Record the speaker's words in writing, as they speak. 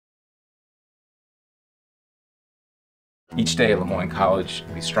Each day at Moyne College,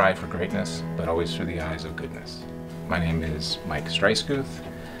 we strive for greatness, but always through the eyes of goodness. My name is Mike Streissguth.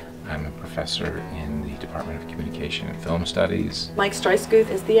 I'm a professor in the Department of Communication and Film Studies. Mike Streissguth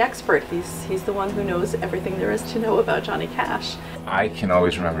is the expert. He's the one who knows everything there is to know about Johnny Cash. I can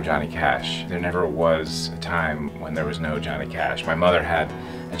always remember Johnny Cash. There never was a time when there was no Johnny Cash. My mother had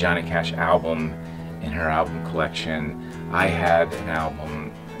a Johnny Cash album in her album collection. I had an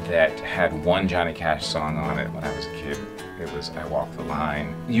album that had one Johnny Cash song on it when I was a kid. It was I Walk the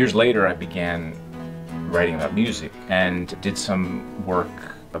Line. Years later, I began writing about music and did some work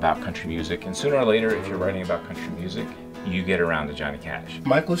about country music. And sooner or later, if you're writing about country music, you get around to Johnny Cash.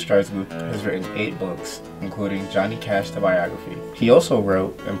 Michael Streissguth has written 8 books, including Johnny Cash, the biography. He also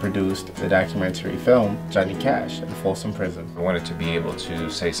wrote and produced the documentary film Johnny Cash in Folsom Prison. I wanted to be able to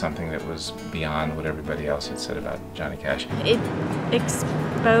say something that was beyond what everybody else had said about Johnny Cash. It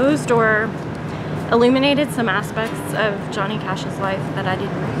exposed or illuminated some aspects of Johnny Cash's life that I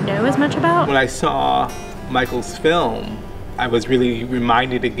didn't know as much about. When I saw Michael's film, I was really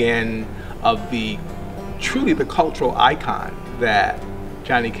reminded again of truly the cultural icon that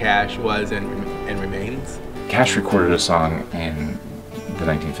Johnny Cash was and remains. Cash recorded a song in the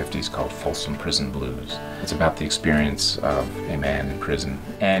 1950s called Folsom Prison Blues. It's about the experience of a man in prison.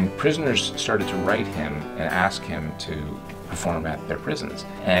 And prisoners started to write him and ask him to perform at their prisons.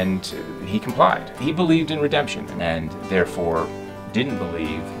 And he complied. He believed in redemption and therefore didn't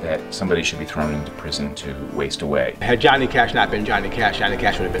believe that somebody should be thrown into prison to waste away. Had Johnny Cash not been Johnny Cash would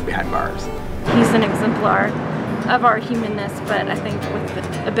have been behind bars. He's an exemplar of our humanness, but I think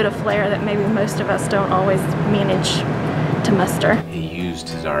with a bit of flair that maybe most of us don't always manage to muster. He used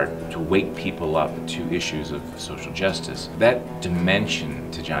his art to wake people up to issues of social justice. That dimension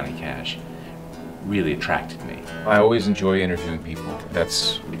to Johnny Cash really attracted me. I always enjoy interviewing people.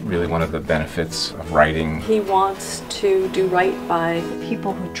 That's really one of the benefits of writing. He wants to do right by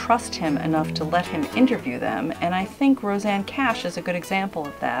people who trust him enough to let him interview them, and I think Rosanne Cash is a good example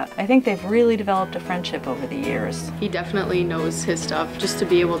of that. I think they've really developed a friendship over the years. He definitely knows his stuff. Just to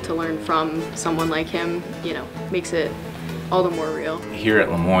be able to learn from someone like him, makes it all the more real. Here at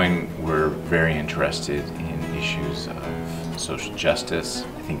Moyne, we're very interested in issues of social justice.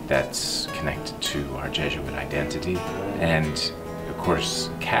 I think that's connected to our Jesuit identity. And of course,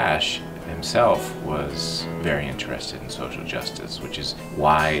 Cash himself was very interested in social justice, which is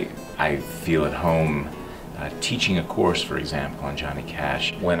why I feel at home teaching a course, for example, on Johnny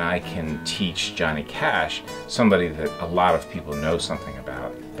Cash. When I can teach Johnny Cash, somebody that a lot of people know something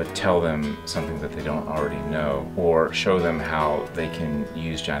about, but tell them something that they don't already know, or show them how they can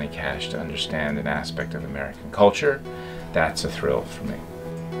use Johnny Cash to understand an aspect of American culture, that's a thrill for me.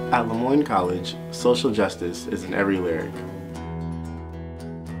 At Moyne College, social justice is in every lyric.